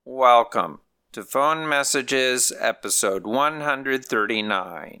Welcome to Phone Messages, episode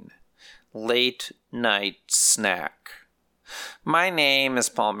 139, Late Night Snack. My name is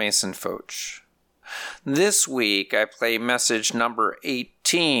Paul Mason Foch. This week I play message number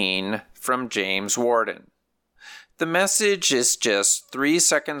 18 from James Warden. The message is just 3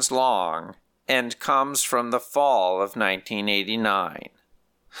 seconds long and comes from the fall of 1989.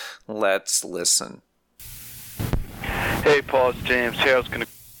 Let's listen. Hey Paul, it's James. Hey, I was going to...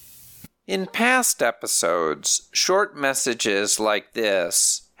 In past episodes, short messages like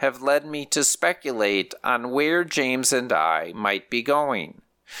this have led me to speculate on where James and I might be going,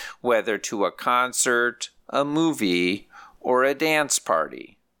 whether to a concert, a movie, or a dance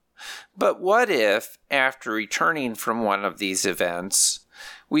party. But what if, after returning from one of these events,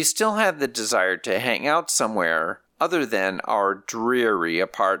 we still had the desire to hang out somewhere other than our dreary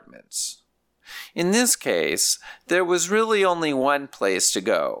apartments? In this case, there was really only one place to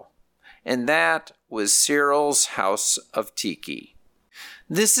go, and that was Cyril's House of Tiki.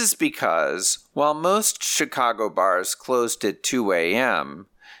 This is because, while most Chicago bars closed at 2 a.m.,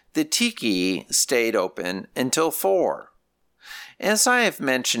 the Tiki stayed open until 4. As I have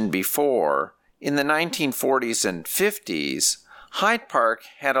mentioned before, in the 1940s and 50s, Hyde Park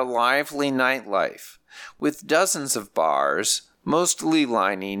had a lively nightlife, with dozens of bars, mostly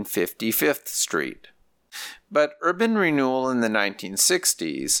lining 55th Street. But urban renewal in the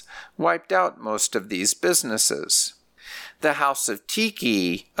 1960s wiped out most of these businesses. The House of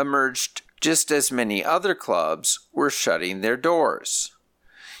Tiki emerged just as many other clubs were shutting their doors.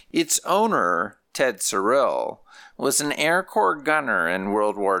 Its owner, Ted Cyril, was an Air Corps gunner in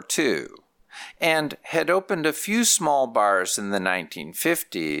World War II and had opened a few small bars in the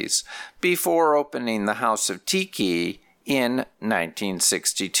 1950s before opening the House of Tiki in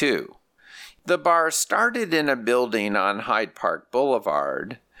 1962. The bar started in a building on Hyde Park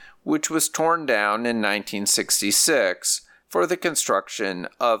Boulevard, which was torn down in 1966 for the construction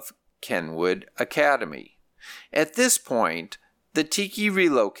of Kenwood Academy. At this point, the Tiki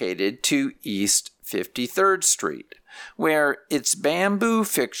relocated to East 53rd Street, where its bamboo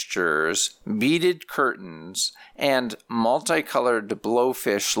fixtures, beaded curtains, and multicolored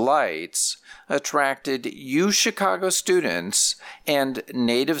blowfish lights attracted UChicago students and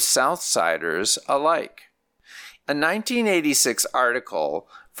native Southsiders alike. A 1986 article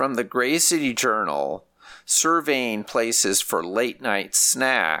from the Gray City Journal, surveying places for late-night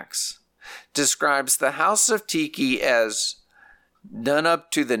snacks, describes the House of Tiki as done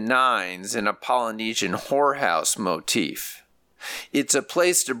up to the nines in a Polynesian whorehouse motif. It's a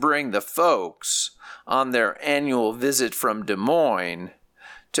place to bring the folks on their annual visit from Des Moines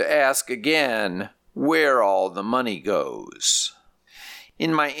to ask again where all the money goes.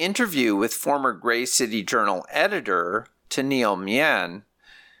 In my interview with former Gray City Journal editor Tennille Mien,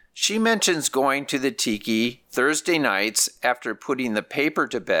 she mentions going to the Tiki Thursday nights after putting the paper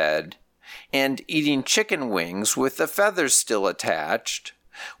to bed and eating chicken wings with the feathers still attached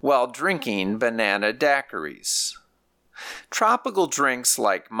while drinking banana daiquiris. Tropical drinks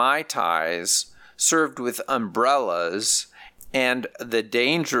like Mai Tais, served with umbrellas, and the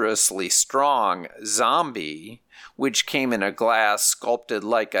dangerously strong Zombie, which came in a glass sculpted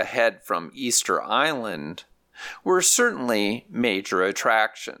like a head from Easter Island, were certainly major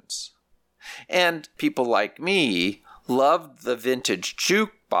attractions. And people like me loved the vintage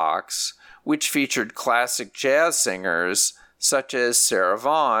jukebox, which featured classic jazz singers such as Sarah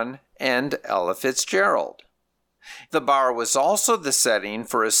Vaughan and Ella Fitzgerald. The bar was also the setting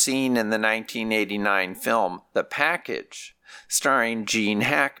for a scene in the 1989 film The Package, starring Gene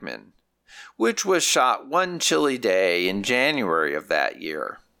Hackman, which was shot one chilly day in January of that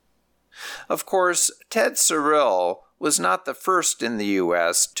year. Of course, Ted Cyril was not the first in the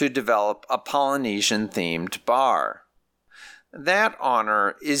U.S. to develop a Polynesian-themed bar. That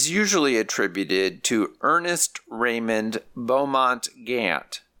honor is usually attributed to Ernest Raymond Beaumont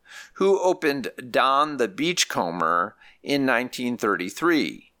Gant, who opened Don the Beachcomber in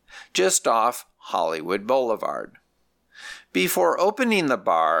 1933, just off Hollywood Boulevard. Before opening the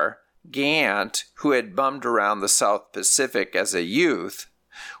bar, Gant, who had bummed around the South Pacific as a youth,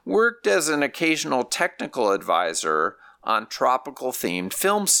 worked as an occasional technical advisor on tropical-themed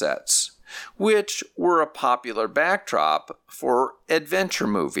film sets, which were a popular backdrop for adventure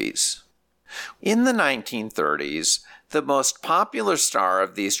movies. In the 1930s, the most popular star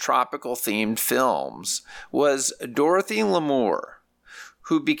of these tropical-themed films was Dorothy Lamour,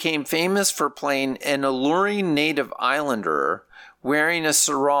 who became famous for playing an alluring native islander wearing a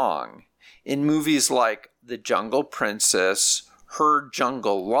sarong in movies like The Jungle Princess, Her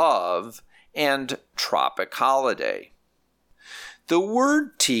Jungle Love, and Tropic Holiday. The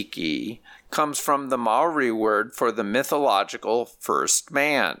word tiki comes from the Maori word for the mythological first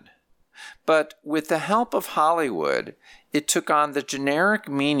man. But with the help of Hollywood, it took on the generic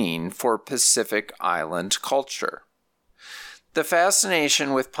meaning for Pacific Island culture. The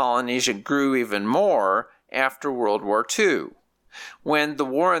fascination with Polynesia grew even more after World War II, when the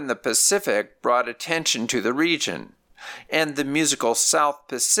war in the Pacific brought attention to the region, and the musical South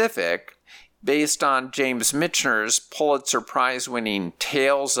Pacific, based on James Michener's Pulitzer Prize-winning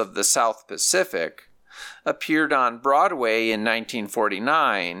Tales of the South Pacific, appeared on Broadway in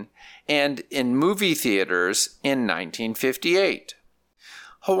 1949 and in movie theaters in 1958.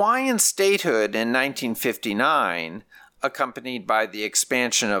 Hawaiian statehood in 1959, accompanied by the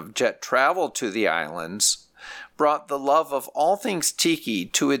expansion of jet travel to the islands, brought the love of all things tiki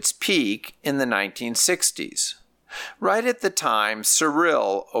to its peak in the 1960s. Right at the time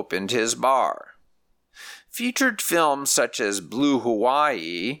Cyril opened his bar. Featured films such as Blue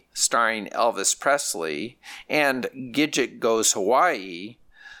Hawaii, starring Elvis Presley, and Gidget Goes Hawaii,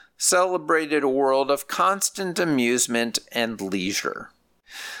 celebrated a world of constant amusement and leisure.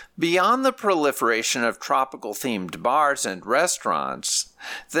 Beyond the proliferation of tropical-themed bars and restaurants,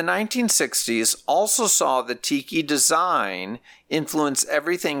 the 1960s also saw the tiki design influence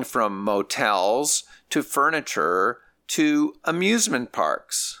everything from motels to furniture to amusement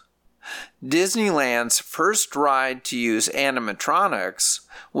parks. Disneyland's first ride to use animatronics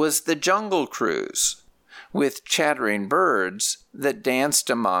was the Jungle Cruise, with chattering birds that danced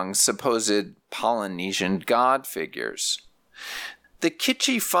among supposed Polynesian god figures. The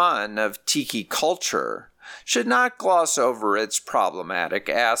kitschy fun of tiki culture should not gloss over its problematic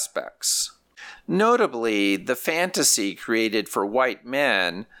aspects. Notably, the fantasy created for white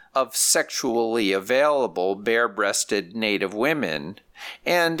men of sexually available bare-breasted native women,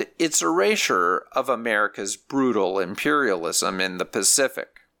 and its erasure of America's brutal imperialism in the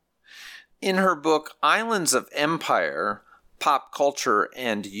Pacific. In her book Islands of Empire, Pop Culture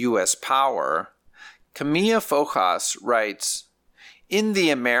and U.S. Power, Camilla Fojas writes, "In the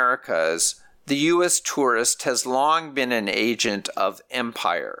Americas, the U.S. tourist has long been an agent of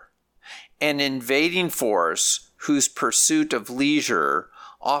empire, an invading force whose pursuit of leisure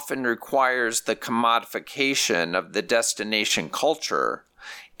often requires the commodification of the destination culture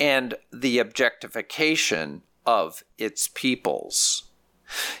and the objectification of its peoples.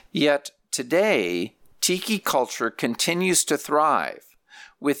 Yet today, tiki culture continues to thrive,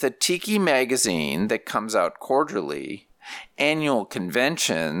 with a tiki magazine that comes out quarterly, annual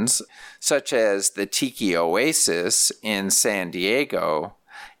conventions such as the Tiki Oasis in San Diego,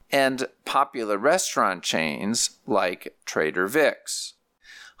 and popular restaurant chains like Trader Vic's.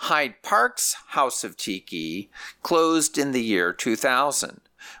 Hyde Park's House of Tiki closed in the year 2000,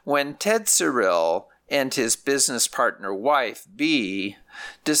 when Ted Cyril and his business partner wife, Bea,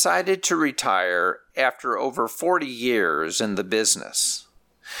 decided to retire after over 40 years in the business.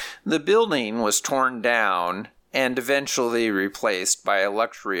 The building was torn down and eventually replaced by a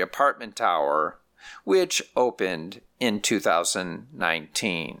luxury apartment tower, which opened in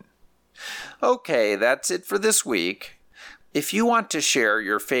 2019. Okay, that's it for this week. If you want to share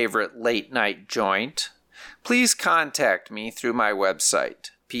your favorite late-night joint, please contact me through my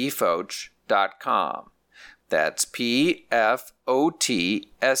website, pfoch.com. That's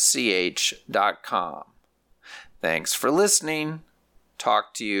pfotsch.com. Thanks for listening.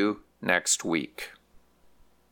 Talk to you next week.